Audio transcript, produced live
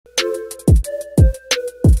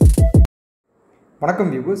வணக்கம்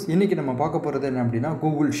வியூவர்ஸ். இன்றைக்கி நம்ம பார்க்க போகிறது என்ன அப்படின்னா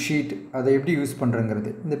கூகுள் ஷீட் அதை எப்படி யூஸ் பண்ணுறங்கிறது.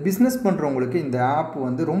 இந்த பிஸ்னஸ் பண்ணுறவங்களுக்கு இந்த ஆப்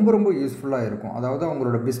வந்து ரொம்ப யூஸ்ஃபுல்லாக இருக்கும். அதாவது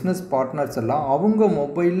அவங்களோட பிஸ்னஸ் பார்ட்னர்ஸ் எல்லாம் அவங்க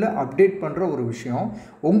மொபைலில் அப்டேட் பண்ணுற ஒரு விஷயம்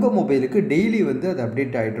உங்கள் மொபைலுக்கு டெய்லி வந்து அது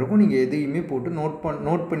அப்டேட் ஆகிட்டு இருக்கும். நீங்கள் எதையுமே போட்டு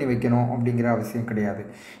நோட் பண்ணி வைக்கணும் அப்படிங்கிற அவசியம் கிடையாது.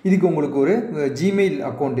 இதுக்கு உங்களுக்கு ஒரு ஜிமெயில்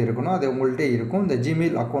அக்கௌண்ட் இருக்கணும். அது உங்கள்கிட்ட இருக்கும். இந்த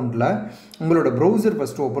ஜிமெயில் அக்கௌண்ட்டில் உங்களோட ப்ரௌசர்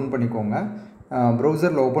ஃபஸ்ட்டு ஓப்பன் பண்ணிக்கோங்க.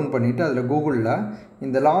 ப்ரௌசரில் ஓப்பன் பண்ணிவிட்டு அதில் கூகுளில்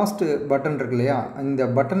இந்த லாஸ்ட்டு பட்டன் இருக்கு இல்லையா, இந்த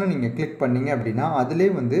பட்டனை நீங்கள் கிளிக் பண்ணிங்க அப்படின்னா அதிலே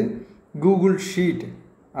வந்து கூகுள் ஷீட்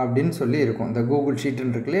அப்படின்னு சொல்லி இருக்கும். இந்த கூகுள்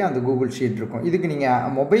ஷீட்டுன்னு இருக்கு இல்லையா, அந்த கூகுள் ஷீட் இருக்கும். இதுக்கு நீங்கள்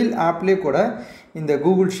மொபைல் ஆப்லேயே கூட இந்த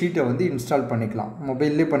கூகுள் ஷீட்டை வந்து இன்ஸ்டால் பண்ணிக்கலாம்.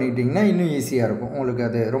 மொபைல்லே பண்ணிக்கிட்டிங்கன்னா இன்னும் ஈஸியாக இருக்கும் உங்களுக்கு.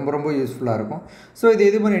 அது ரொம்ப யூஸ்ஃபுல்லாக இருக்கும். ஸோ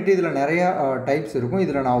இது பண்ணிவிட்டு இதில் நிறையா டைப்ஸ் இருக்கும்.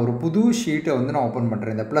 இதில் நான் ஒரு புது ஷீட்டை வந்து நான் ஓப்பன்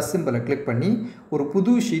பண்ணுறேன். இந்த ப்ளஸ் சிம்பிளை கிளிக் பண்ணி ஒரு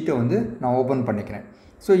புது ஷீட்டை வந்து நான் ஓப்பன் பண்ணிக்கிறேன்.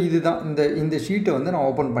 ஸோ இதுதான் இந்த ஷீட்டை வந்து நான்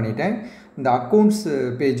ஓப்பன் பண்ணிட்டேன். இந்த அக்கௌண்ட்ஸ்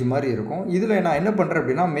பேஜ் மாதிரி இருக்கும். இதில் நான் என்ன பண்ணுறேன்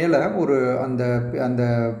அப்படின்னா மேலே ஒரு அந்த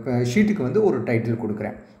ஷீட்டுக்கு வந்து ஒரு டைட்டில்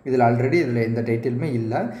கொடுக்குறேன். இதில் ஆல்ரெடி இதில் எந்த டைட்டிலுமே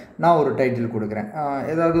இல்லை. நான் ஒரு டைட்டில் கொடுக்குறேன்.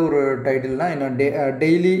 ஏதாவது ஒரு டைட்டில்னால் என்ன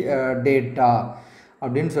டெய்லி டேட்டா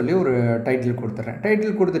அப்படின்னு சொல்லி ஒரு டைட்டில் கொடுத்துட்றேன்.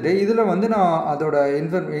 டைட்டில் கொடுத்துட்டு இதில் வந்து நான் அதோட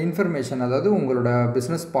இன்ஃபர்மேஷன், அதாவது உங்களோட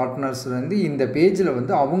பிஸ்னஸ் பார்ட்னர்ஸ்லேருந்து இந்த பேஜில்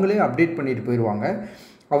வந்து அவங்களே அப்டேட் பண்ணிட்டு போயிடுவாங்க.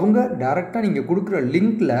 அவங்க டைரெக்டாக நீங்கள் கொடுக்குற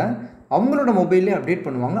லிங்க்கில் அவங்களோட மொபைல்லே அப்டேட்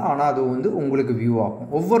பண்ணுவாங்க. ஆனால் அது வந்து உங்களுக்கு வியூ ஆகும்.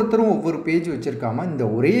 ஒவ்வொருத்தரும் ஒவ்வொரு பேஜ் வச்சுருக்காமல் இந்த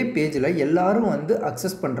ஒரே பேஜில் எல்லோரும் வந்து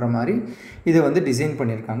அக்சஸ் பண்ணுற மாதிரி இதை வந்து டிசைன்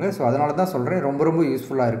பண்ணியிருக்காங்க. ஸோ அதனால தான் சொல்கிறேன் ரொம்ப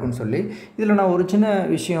யூஸ்ஃபுல்லாக இருக்குன்னு சொல்லி. இதில் நான் ஒரு சின்ன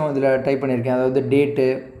விஷயம் இதில் டைப் பண்ணியிருக்கேன். அதாவது டேட்டு,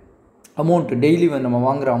 அமௌண்ட்டு, டெய்லி வந்து நம்ம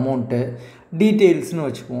வாங்குகிற அமௌண்ட்டு, டீட்டெயில்ஸ்னு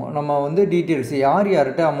வச்சுக்குவோம். நம்ம வந்து டீட்டெயில்ஸ்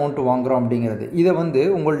யார்கிட்ட அமௌண்ட்டு வாங்குகிறோம் அப்படிங்கிறது. இதை வந்து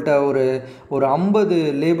உங்கள்கிட்ட ஒரு 50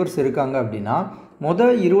 லேபர்ஸ் இருக்காங்க அப்படின்னா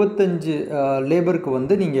 25 லேபருக்கு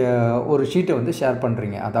வந்து நீங்கள் ஒரு ஷீட்டை வந்து ஷேர்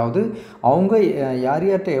பண்ணுறீங்க. அதாவது அவங்க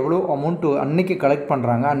யார்கிட்ட எவ்வளோ அமௌண்ட்டு அன்றைக்கி கலெக்ட்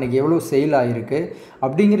பண்ணுறாங்க, அன்றைக்கி எவ்வளோ சேல் ஆகிருக்கு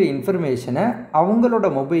அப்படிங்கிற இன்ஃபர்மேஷனை அவங்களோட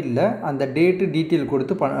மொபைலில் அந்த டீட்டெயில்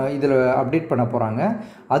கொடுத்து இதில் அப்டேட் பண்ண போகிறாங்க.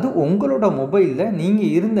 அது உங்களோட மொபைலில்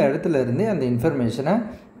நீங்கள் இருந்த இடத்துல இருந்தே அந்த இன்ஃபர்மேஷனை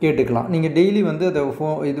கேட்டுக்கலாம். நீங்கள் டெய்லி வந்து அதை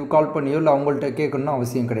இது கால் பண்ணியோ இல்லை அவங்கள்ட்ட கேட்கணுன்னு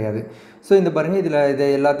அவசியம் கிடையாது. ஸோ இந்த பாருங்கள், இதை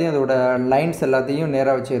எல்லாத்தையும் அதோட லைன்ஸ் எல்லாத்தையும்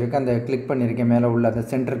நேராக வச்சுருக்கேன். அந்த கிளிக் பண்ணியிருக்கேன் மேலே உள்ள அந்த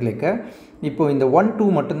சென்டர் கிளிக்கை. இப்போது இந்த 1 2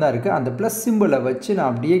 மட்டும்தான் இருக்குது. அந்த ப்ளஸ் சிம்பிளை வச்சு நான்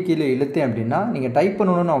அப்படியே கீழே இழுத்தேன் அப்படின்னா நீங்கள் டைப்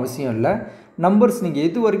பண்ணணுன்னு அவசியம் இல்லை. நம்பர்ஸ் நீங்கள்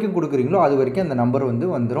எது வரைக்கும் கொடுக்குறீங்களோ அது வரைக்கும் அந்த நம்பர் வந்து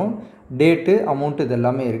வந்துடும். டேட்டு, அமௌண்ட்டு இது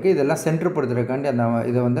எல்லாமே இருக்குது. இதெல்லாம் சென்டர்படுத்துறதுக்காண்டி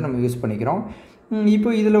இதை வந்து நம்ம யூஸ் பண்ணிக்கிறோம். இப்போ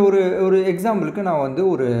இதில் ஒரு எக்ஸாம்பிளுக்கு நான் வந்து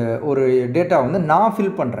ஒரு டேட்டா வந்து நான்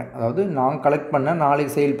ஃபில் பண்ணுறேன். அதாவது நான் கலெக்ட் பண்ண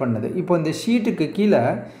நாளைக்கு சேல் பண்ணது. இப்போ இந்த ஷீட்டுக்கு கீழே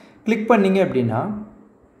கிளிக் பண்ணிங்க அப்படின்னா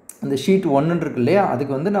அந்த ஷீட் 1 இருக்கு இல்லையா,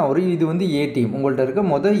 அதுக்கு வந்து நான் இது வந்து ஏ டீம். உங்கள்கிட்ட இருக்க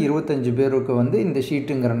 25 பேருக்கு வந்து இந்த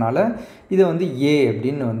ஷீட்டுங்கிறனால இதை வந்து ஏ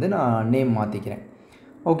அப்படின்னு வந்து நான் நேம் மாற்றிக்கிறேன்.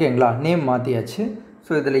 ஓகேங்களா, நேம் மாற்றியாச்சு.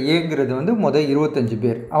 ஸோ இதில் ஏங்கிறது வந்து 25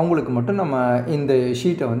 பேர், அவங்களுக்கு மட்டும் நம்ம இந்த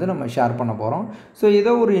ஷீட்டை வந்து நம்ம ஷேர் பண்ண போகிறோம். ஸோ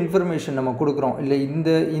ஏதோ ஒரு இன்ஃபர்மேஷன் நம்ம கொடுக்குறோம். இல்லை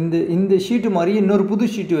இந்த ஷீட்டு மாதிரி இன்னொரு புது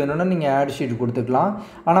ஷீட்டு வேணும்னா நீங்கள் ஆட் ஷீட் கொடுத்துக்கலாம்.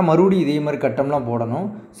 ஆனால் மறுபடியும் இதே மாதிரி கட்டம்லாம் போடணும்.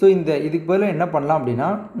 ஸோ இதுக்கு பதிலாக என்ன பண்ணலாம் அப்படின்னா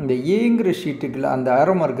இந்த ஏங்கிற ஷீட்டுக்குள்ள அந்த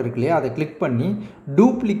ஆரோ மார்க் இருக்கு இல்லையா, அதை கிளிக் பண்ணி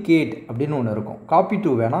டூப்ளிகேட் அப்படின்னு ஒன்று இருக்கும். காப்பி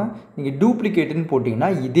டு வேணாம், நீங்கள் டூப்ளிகேட்டுன்னு போட்டிங்கன்னா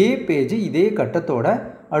இதே பேஜ் இதே கட்டத்தோட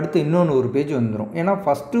அடுத்து இன்னொன்று ஒரு பேஜ் வந்துடும். ஏன்னா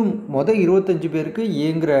ஃபஸ்ட்டு 25 பேருக்கு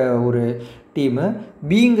ஏங்கிற ஒரு டீமு,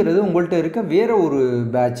 பிங்கிறது உங்கள்கிட்ட இருக்க வேறு ஒரு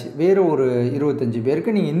பேட்ச், வேறு ஒரு 25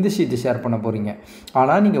 பேருக்கு நீங்கள் இந்த ஷீட்டு ஷேர் பண்ண போகிறீங்க.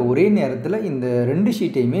 ஆனால் நீங்கள் ஒரே நேரத்தில் இந்த 2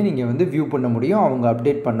 ஷீட்டையுமே நீங்கள் வந்து வியூ பண்ண முடியும் அவங்க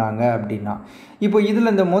அப்டேட் பண்ணாங்க அப்படின்னா. இப்போ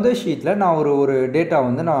இதில் இந்த ஷீட்டில் நான் ஒரு டேட்டா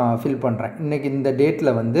வந்து நான் ஃபில் பண்ணுறேன். இன்றைக்கி இந்த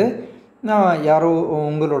டேட்டில் வந்து நான் யாரோ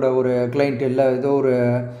உங்களோட ஒரு கிளைண்ட் இல்லை ஏதோ ஒரு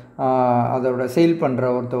அதோட சேல் பண்ணுற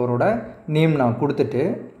ஒருத்தவரோட நேம் நான் கொடுத்துட்டு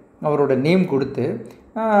அவரோட நேம் கொடுத்து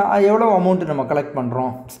எவ்வளோ அமௌண்ட்டு நம்ம கலெக்ட்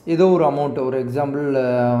பண்ணுறோம், ஏதோ ஒரு அமௌண்ட்டு, ஒரு எக்ஸாம்பிள்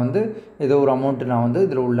வந்து ஏதோ ஒரு அமௌண்ட்டு நான் வந்து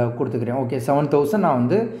இதில் உள்ள கொடுத்துக்கிறேன். ஓகே, 7000 நான்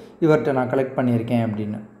வந்து இவர்கிட்ட நான் கலெக்ட் பண்ணியிருக்கேன்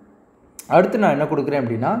அப்படின்னு. அடுத்து நான் என்ன கொடுக்குறேன்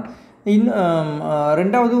அப்படின்னா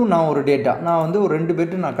ரெண்டாவது நான் ஒரு டேட்டா நான் வந்து ஒரு 2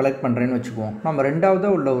 பேர்ட்டு நான் கலெக்ட் பண்ணுறேன்னு வச்சுக்குவோம். நம்ம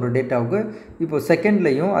ரெண்டாவதாக உள்ள ஒரு டேட்டாவுக்கு இப்போ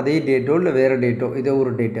செகண்ட்லேயும் அதே டேட்டோ இல்லை வேறு டேட்டோ ஏதோ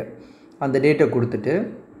ஒரு டேட்டு, அந்த டேட்டை கொடுத்துட்டு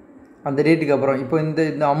அந்த டேட்டுக்கு அப்புறம் இப்போ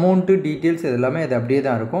இந்த அமௌண்ட்டு டீட்டெயில்ஸ் இது எல்லாமே அது அப்படியே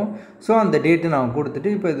தான் இருக்கும். ஸோ அந்த டேட்டு நான் கொடுத்துட்டு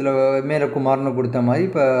இப்போ இதில் மேலே குமார்னு கொடுத்த மாதிரி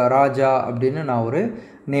இப்போ ராஜா அப்படின்னு நான் ஒரு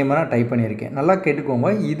நேமை நான் டைப் பண்ணியிருக்கேன். நல்லா கேட்டுக்கோங்க,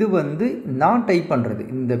 இது வந்து நான் டைப் பண்ணுறது,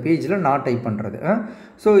 இந்த பேஜில் நான் டைப் பண்ணுறது.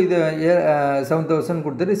 ஸோ இதை 7000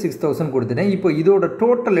 கொடுத்துட்டு 6000 கொடுத்துட்டேன். இப்போ இதோட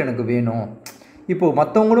டோட்டல் எனக்கு வேணும். இப்போது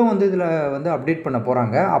மற்றவங்களும் வந்து இதில் வந்து அப்டேட் பண்ண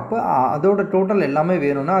போகிறாங்க. அப்போ அதோட டோட்டல் எல்லாமே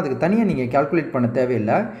வேணும்னா அதுக்கு தனியாக நீங்கள் கால்குலேட் பண்ண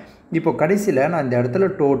தேவையில்லை. இப்போ கடைசியில் நான் இந்த இடத்துல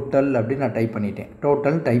டோட்டல் அப்படின்னு நான் டைப் பண்ணிட்டேன்.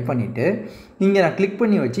 டோட்டல் டைப் பண்ணிவிட்டு இங்கே நான் கிளிக்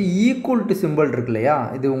பண்ணி வச்சு ஈக்குவல் டு சிம்பிள் இருக்கு இல்லையா,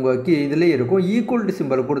 இது உங்கள் இதிலே இருக்கும். ஈக்குவல் டு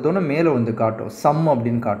சிம்பிள் கொடுத்தோன்னே மேலே வந்து காட்டும், சம்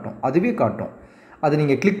அப்படின்னு காட்டும், அதுவே காட்டும். அது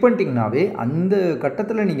நீங்கள் கிளிக் பண்ணிட்டீங்கனாவே அந்த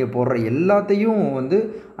கட்டத்தில் நீங்கள் போடுற எல்லாத்தையும் வந்து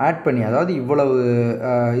ஆட் பண்ணி, அதாவது இவ்வளவு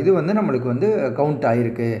இது வந்து நம்மளுக்கு வந்து கவுண்ட்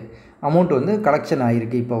ஆகிருக்கு, அமௌண்ட் வந்து கலெக்ஷன்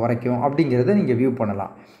ஆகிருக்கு இப்போ வரைக்கும் அப்படிங்கிறத நீங்கள் வியூ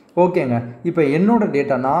பண்ணலாம். ஓகேங்க. இப்போ என்னோடய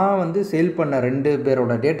டேட்டா நான் வந்து சேல் பண்ண 2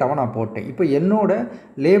 பேரோட டேட்டாவை நான் போட்டேன். இப்போ என்னோடய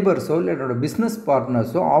லேபர்ஸோ இல்லை என்னோடய பிஸ்னஸ்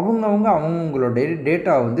பார்ட்னர்ஸோ அவங்களோட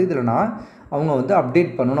டேட்டா வந்து இதில் அவங்க வந்து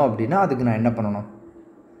அப்டேட் பண்ணணும் அப்படின்னா அதுக்கு நான் என்ன பண்ணணும்?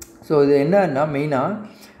 ஸோ இது என்னன்னா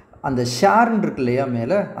மெயினாக அந்த ஷேர்ன்னு இருக்கு இல்லையா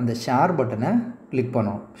மேலே, அந்த ஷேர் பட்டனை கிளிக்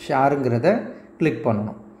பண்ணணும். ஷேருங்கிறத கிளிக்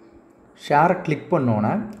பண்ணணும். ஷேரை கிளிக்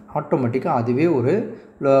பண்ணோன்னே ஆட்டோமேட்டிக்காக அதுவே ஒரு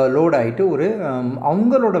லோட் ஆகிட்டு ஒரு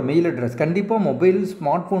அவங்களோட மெயில் அட்ரஸ், கண்டிப்பாக மொபைல்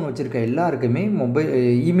ஸ்மார்ட் ஃபோன் வச்சுருக்க எல்லாருக்குமே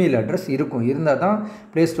இமெயில் அட்ரஸ் இருக்கும், இருந்தால் தான்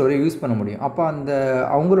ப்ளே ஸ்டோரை யூஸ் பண்ண முடியும். அப்போ அந்த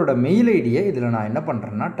அவங்களோட மெயில் ஐடியை இதில் நான் என்ன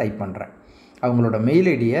பண்ணுறேன்னா டைப் பண்ணுறேன். அவங்களோட மெயில்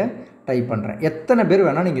ஐடியை டைப் பண்ணுறேன். எத்தனை பேர்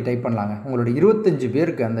வேணால் நீங்கள் டைப் பண்ணலாங்க. உங்களோட 25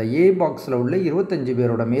 பேருக்கு அந்த ஏ பாக்ஸில் உள்ள 25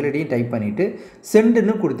 பேரோட மெயில் ஐடியும் டைப் பண்ணிவிட்டு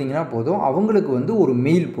சென்டுன்னு கொடுத்தீங்கன்னா போதும், அவங்களுக்கு வந்து ஒரு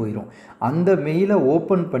மெயில் போயிடும். அந்த மெயிலை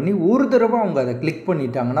ஓப்பன் பண்ணி ஒரு தடவை அவங்க அதை கிளிக்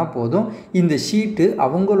பண்ணிட்டாங்கன்னா போதும், இந்த ஷீட்டு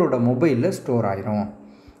அவங்களோட மொபைலில் ஸ்டோர் ஆயிரும்.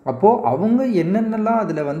 அப்போது அவங்க என்னென்னலாம்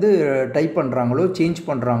அதில் வந்து டைப் பண்ணுறாங்களோ சேஞ்ச்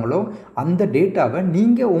பண்ணுறாங்களோ அந்த டேட்டாவை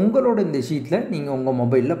நீங்கள் உங்களோட இந்த ஷீட்டில் நீங்கள் உங்கள்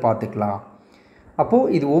மொபைலில் பார்த்துக்கலாம்.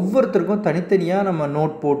 அப்போது இது ஒவ்வொருத்தருக்கும் தனித்தனியாக நம்ம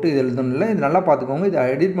நோட் போட்டு இது எழுதணும்ல, இது நல்லா பார்த்துக்கோங்க. இதை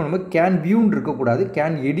எடிட் பண்ணும்போது கேன் வியூன்னு இருக்கக்கூடாது,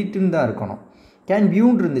 கேன் எடிட்டுன்னு தான் இருக்கணும். கேன்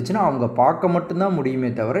வியூன்னு இருந்துச்சுன்னா அவங்க பார்க்க மட்டும்தான் முடியுமே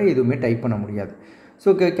தவிர எதுவுமே டைப் பண்ண முடியாது.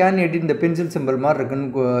 ஸோ கேன் எடிட் இந்த பென்சில் சிம்பிள் மாதிரி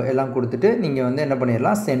இருக்குன்னு எல்லாம் கொடுத்துட்டு நீங்கள் வந்து என்ன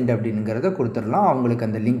பண்ணிடலாம், சென்ட் அப்படிங்கிறத கொடுத்துடலாம். அவங்களுக்கு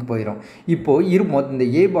அந்த லிங்க் போயிடும். இப்போது இந்த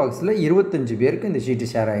ஏ பாக்ஸில் 25 பேருக்கு இந்த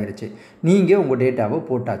ஷீட்டு ஷேர் ஆகிருச்சு. நீங்கள் உங்கள் டேட்டாவை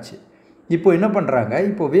போட்டாச்சு. இப்போ என்ன பண்ணுறாங்க,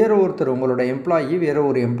 இப்போ வேறு ஒருத்தர் உங்களோட வேறு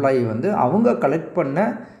ஒரு எம்ப்ளாயி வந்து அவங்க கலெக்ட் பண்ண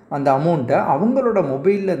அந்த அமௌண்ட்டை அவங்களோட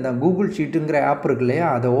மொபைலில் இந்த கூகுள் ஷீட்டுங்கிற ஆப் இருக்கு இல்லையா,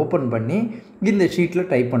 அதை ஓப்பன் பண்ணி இந்த ஷீட்டில்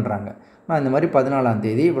டைப் பண்ணுறாங்க. நான் இந்த மாதிரி 14ஆம்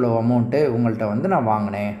தேதி இவ்வளோ அமௌண்ட்டு உங்கள்கிட்ட வந்து நான்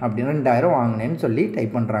வாங்கினேன் அப்படின்னு 2000 வாங்கினேன்னு சொல்லி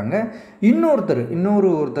டைப் பண்ணுறாங்க.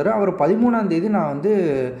 ஒருத்தர் அவர் 13ஆம் தேதி நான் வந்து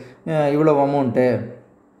இவ்வளோ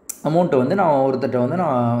அமௌண்ட்டை வந்து நான் ஒருத்தர்கிட்ட வந்து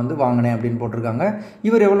நான் வந்து வாங்கினேன் அப்படின்னு போட்டிருக்காங்க.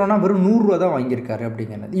 இவர் எவ்வளோனா வெறும் 100 ரூபா தான் வாங்கியிருக்காரு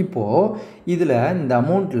அப்படிங்கிறது. இப்போது இதில் இந்த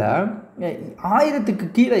அமௌண்ட்டில் 1000க்கு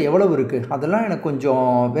கீழே எவ்வளவு இருக்குது, அதெல்லாம் எனக்கு கொஞ்சம்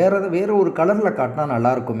வேறு ஒரு கலரில் காட்டினா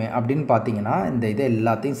நல்லாயிருக்குமே அப்படின்னு பார்த்தீங்கன்னா, இந்த இதை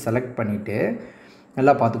எல்லாத்தையும் செலக்ட் பண்ணிவிட்டு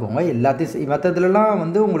நல்லா பார்த்துக்கோங்க. எல்லாத்தையும் மற்றதுலலாம்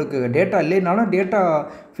வந்து உங்களுக்கு டேட்டா இல்லைனாலும் டேட்டா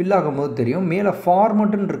ஃபில் ஆகும்போது தெரியும். மேலே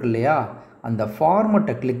ஃபார்மட்டுன்னு இருக்கு இல்லையா, அந்த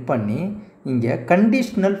ஃபார்மட்டை கிளிக் பண்ணி இங்கே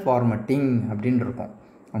கண்டிஷ்னல் ஃபார்மட்டிங் அப்படின்னு இருக்கும்.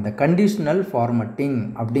 அந்த கண்டிஷ்னல் ஃபார்மட்டிங்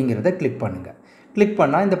அப்படிங்கிறத கிளிக் பண்ணுங்கள். கிளிக்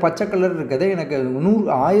பண்ணால் இந்த பச்சை கலர் இருக்கிறத எனக்கு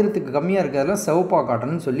 1000க்கு கம்மியாக இருக்கிறதெல்லாம் சிவப்பாக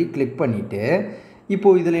காட்டணும்னு சொல்லி கிளிக் பண்ணிவிட்டு,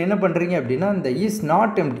 இப்போது இதில் என்ன பண்ணுறீங்க அப்படின்னா இந்த இஸ்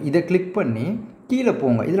நாட் எம்ப்டி இதை கிளிக் பண்ணி கீழே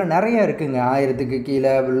போங்க. இதில் நிறையா இருக்குங்க. 1000க்கு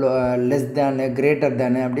கீழே, லெஸ் தேனு, கிரேட்டர்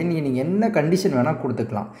தேனு அப்படின்னு நீங்கள் என்ன கண்டிஷன் வேணால்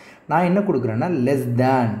கொடுத்துக்கலாம். நான் என்ன கொடுக்குறேன்னா லெஸ்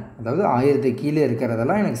தேன், அதாவது 1000க்கு கீழே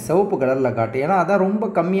இருக்கிறதெல்லாம் எனக்கு சிவப்பு கலரில் காட்டு. ஏன்னா அதான்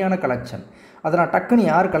ரொம்ப கம்மியான கலெக்ஷன். அதை நான் டக்குன்னு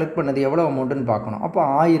யார் கலெக்ட் பண்ணது எவ்வளோ அமௌண்ட்டுன்னு பார்க்கணும். அப்போ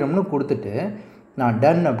 1000ன்னு கொடுத்துட்டு நான்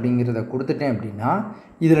டன் அப்படிங்கிறத கொடுத்துட்டேன் அப்படின்னா,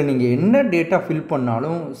 இதில் நீங்கள் என்ன டேட்டா ஃபில்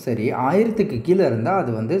பண்ணாலும் சரி 1000க்கு கீழே இருந்தால்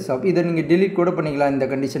அது வந்து இதை நீங்கள் டெலிட் கூட பண்ணிக்கலாம். இந்த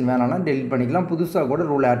கண்டிஷன் வேணாம்னா டெலிட் பண்ணிக்கலாம், புதுசாக கூட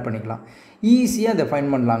ரூல் ஆட் பண்ணிக்கலாம். ஈஸியாக அதை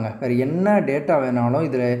ஃபைன் பண்ணலாங்க. வேறு என்ன டேட்டா வேணாலும்,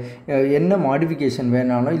 இதில் என்ன மாடிஃபிகேஷன்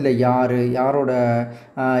வேணாலும், இல்லை யாரோட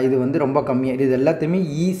இது வந்து ரொம்ப கம்மியாக, இது எல்லாத்தையுமே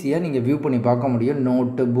ஈஸியாக நீங்கள் வியூ பண்ணி பார்க்க முடியும்.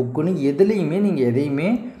 நோட்டு புக்குன்னு எதுலேயுமே நீங்கள்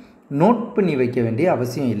எதையுமே நோட் பண்ணி வைக்க வேண்டிய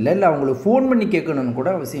அவசியம் இல்லை. அவங்களுக்கு ஃபோன் பண்ணி கேட்கணுன்னு கூட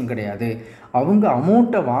அவசியம் கிடையாது. அவங்க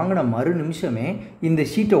அமௌண்ட்டை வாங்கின மறு நிமிஷமே இந்த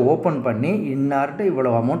ஷீட்டை ஓப்பன் பண்ணி இன்னார்கிட்ட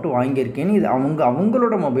இவ்வளோ அமௌண்ட்டு வாங்கியிருக்கேன்னு இது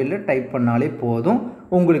அவங்களோட மொபைலில் டைப் பண்ணாலே போதும்,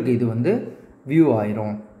 உங்களுக்கு இது வந்து வியூ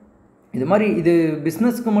ஆயிரும். இது மாதிரி இது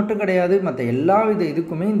பிஸ்னஸ்க்கு மட்டும் கிடையாது, மற்ற எல்லா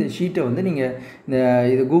இதுக்குமே இந்த ஷீட்டை வந்து நீங்கள்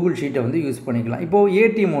இது கூகுள் ஷீட்டை வந்து யூஸ் பண்ணிக்கலாம். இப்போது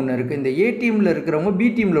ஏடிஎம் ஒன்று இருக்குது. இந்த ஏடிஎம்மில் இருக்கிறவங்க பி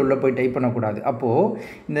டீமில் உள்ள போய் டைப் பண்ணக்கூடாது. அப்போது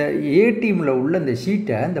இந்த ஏடிஎம்மில் உள்ள இந்த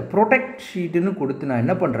ஷீட்டை இந்த ப்ரொடெக்ட் ஷீட்டுன்னு கொடுத்து நான்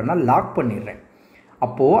என்ன பண்ணுறேன்னா லாக் பண்ணிடுறேன்.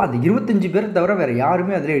 அப்போது அந்த 25 பேர் தவிர வேறு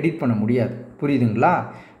யாருமே அதில் எடிட் பண்ண முடியாது. புரியுதுங்களா?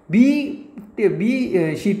 பி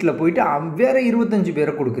ஷீட்டில் போயிட்டு வேறு 25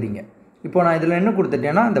 பேரை கொடுக்குறீங்க. இப்போ நான் இதில் என்ன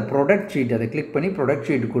கொடுத்துட்டேன்னா அந்த ப்ரொடக்ட் ஷீட் அதை கிளிக் பண்ணி ப்ரொடக்ட்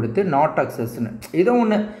ஷீட் கொடுத்து நாட் அக்சஸ்ன்னு ஏதோ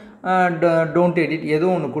ஒன்று டோன்ட் எடிட் ஏதோ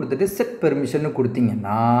ஒன்று கொடுத்துட்டு செட் பெர்மிஷன்னு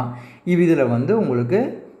கொடுத்தீங்கன்னா இதில் வந்து உங்களுக்கு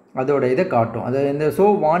அதோட இதை காட்டும். அது இந்த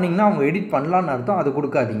வார்னிங்னா அவங்க எடிட் பண்ணலான்னு அர்த்தம். அது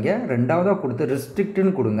கொடுக்காதீங்க. ரெண்டாவதாக கொடுத்து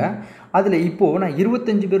ரெஸ்ட்ரிக்ட்டுன்னு கொடுங்க. அதில் இப்போது நான்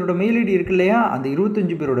 25 பேரோட மெயில் ஐடி இருக்கு இல்லையா, அந்த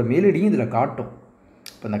 25 பேரோட மெயில் ஐடியும் இதில் காட்டும்.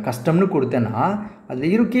 இப்போ இந்த கஸ்டம்னு கொடுத்தேன்னா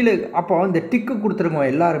அதில் கீழே அப்போ இந்த டிக்கு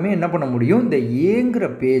கொடுத்துருக்கவங்க எல்லாருமே என்ன பண்ண முடியும், இந்த ஏங்கிற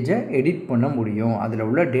பேஜை எடிட் பண்ண முடியும், அதில்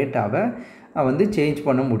உள்ள டேட்டாவை வந்து சேஞ்ச்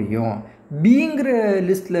பண்ண முடியும். பிங்கிற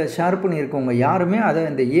லிஸ்ட்டில் ஷேர் பண்ணியிருக்கவங்க யாருமே அதை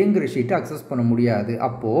இந்த ஏங்கிற ஷீட்டை அக்சஸ் பண்ண முடியாது.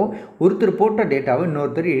 அப்போது ஒருத்தர் போட்ட டேட்டாவை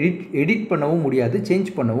இன்னொருத்தர் எடிட் பண்ணவும் முடியாது,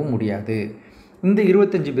 சேஞ்ச் பண்ணவும் முடியாது. இந்த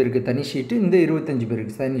 25 பேருக்கு தனி ஷீட்டு, இந்த 25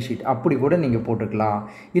 பேருக்கு தனி ஷீட் அப்படி கூட நீங்கள் போட்டுக்கலாம்.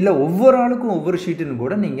 இல்லை ஒவ்வொரு ஆளுக்கும் ஒவ்வொரு ஷீட்டுன்னு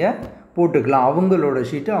கூட நீங்கள் போட்டுக்கலாம். அவங்களோட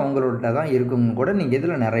ஷீட்டு அவங்களோட தான் இருக்குங்க கூட நீங்கள்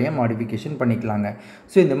இதில் நிறைய மாடிஃபிகேஷன் பண்ணிக்கலாங்க.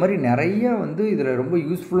 ஸோ இந்த மாதிரி நிறைய வந்து இதில் ரொம்ப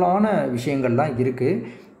யூஸ்ஃபுல்லான விஷயங்கள்லாம் இருக்குது.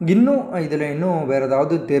 இன்னும் இதில் இன்னும் வேறு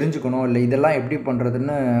ஏதாவது தெரிஞ்சுக்கணும், இல்லை இதெல்லாம் எப்படி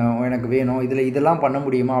பண்ணுறதுன்னு எனக்கு வேணும், இதில் இதெல்லாம் பண்ண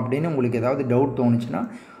முடியுமா அப்படின்னு உங்களுக்கு ஏதாவது டவுட் தோணுச்சுன்னா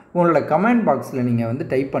உங்களோட கமெண்ட் பாக்ஸில் நீங்கள் வந்து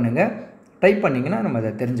டைப் பண்ணுங்கள். டைப் பண்ணிங்கன்னா நம்ம அதை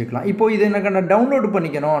தெரிஞ்சுக்கலாம். இப்போது இது எனக்கு நான் டவுன்லோடு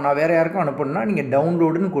பண்ணிக்கணும், நான் வேறு யாருக்கும் அனுப்பணும்னா நீங்கள்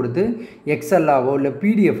டவுன்லோடுன்னு கொடுத்து எக்ஸல்லாவோ இல்லை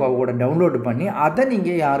பிடிஎஃபாவோட டவுன்லோடு பண்ணி அதை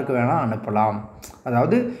நீங்கள் யாருக்கு வேணால் அனுப்பலாம்.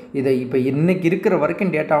 அதாவது இதை இப்போ இன்றைக்கி இருக்கிற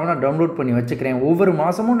வரைக்கும் டேட்டாவை நான் டவுன்லோட் பண்ணி வச்சுக்கிறேன், ஒவ்வொரு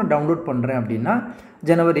மாதமும் நான் டவுன்லோட் பண்ணுறேன் அப்படின்னா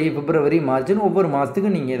ஜனவரி, பிப்ரவரி, மார்ச்னு ஒவ்வொரு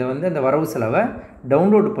மாதத்துக்கு நீங்கள் இதை வந்து அந்த வரவு செலவை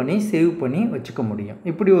டவுன்லோடு பண்ணி சேவ் பண்ணி வச்சுக்க முடியும்.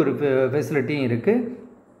 இப்படி ஒரு ஃபெசிலிட்டியும் இருக்குது.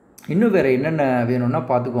 இன்னும் வேறு என்னென்ன வேணும்னா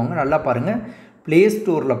பார்த்துக்கோங்க, நல்லா பாருங்கள். ப்ளே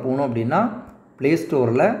ஸ்டோரில் போகணும் அப்படின்னா ப்ளே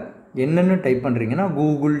ஸ்டோரில் என்னென்னு டைப் பண்ணுறீங்கன்னா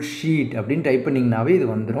கூகுள் ஷீட் அப்படின்னு டைப் பண்ணிங்கனாவே இது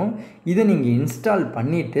வந்துடும். இதை நீங்கள் இன்ஸ்டால்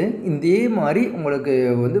பண்ணிவிட்டு இதே மாதிரி உங்களுக்கு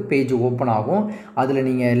வந்து பேஜ் ஓப்பன் ஆகும். அதில்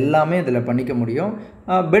நீங்கள் எல்லாமே இதில் பண்ணிக்க முடியும்.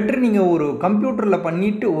 பெட்டர் நீங்கள் ஒரு கம்ப்யூட்டரில்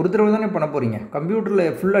பண்ணிவிட்டு ஒரு தடவை தானே பண்ண போகிறீங்க, கம்ப்யூட்டரில்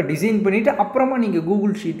ஃபுல்லாக டிசைன் பண்ணிவிட்டு அப்புறமா நீங்கள்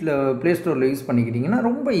கூகுள் ஷீட்டில் ப்ளே ஸ்டோரில் யூஸ் பண்ணிக்கிட்டிங்கன்னா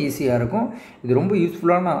ரொம்ப ஈஸியாக இருக்கும். இது ரொம்ப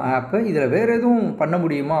யூஸ்ஃபுல்லான ஆப்பு. இதில் வேறு எதுவும் பண்ண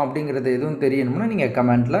முடியுமா அப்படிங்கிறது எதுவும் தெரியணும்னா நீங்கள்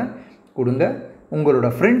கமெண்ட்டில் கொடுங்க. உங்களோட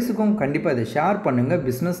ஃப்ரெண்ட்ஸுக்கும் கண்டிப்பாக இதை ஷேர் பண்ணுங்கள்,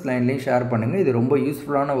 பிஸ்னஸ் லைன்லேயும் ஷேர் பண்ணுங்கள். இது ரொம்ப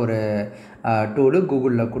யூஸ்ஃபுல்லான ஒரு டூலு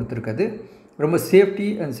கூகுளில் கொடுத்துருக்குது. ரொம்ப சேஃப்டி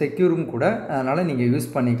அண்ட் செக்யூரும் கூட, அதனால் நீங்கள் யூஸ்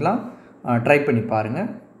பண்ணிக்கலாம். ட்ரை பண்ணி பாருங்கள்.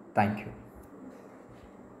 தேங்க்யூ.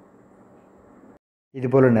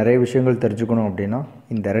 இதுபோல் நிறைய விஷயங்கள் தெரிஞ்சுக்கணும் அப்படின்னா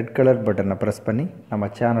இந்த ரெட் கலர் பட்டனை ப்ரெஸ் பண்ணி நம்ம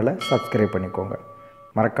சேனலை சப்ஸ்கிரைப் பண்ணிக்கோங்க.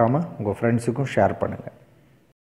 மறக்காமல் உங்கள் ஃப்ரெண்ட்ஸுக்கும் ஷேர் பண்ணுங்கள்.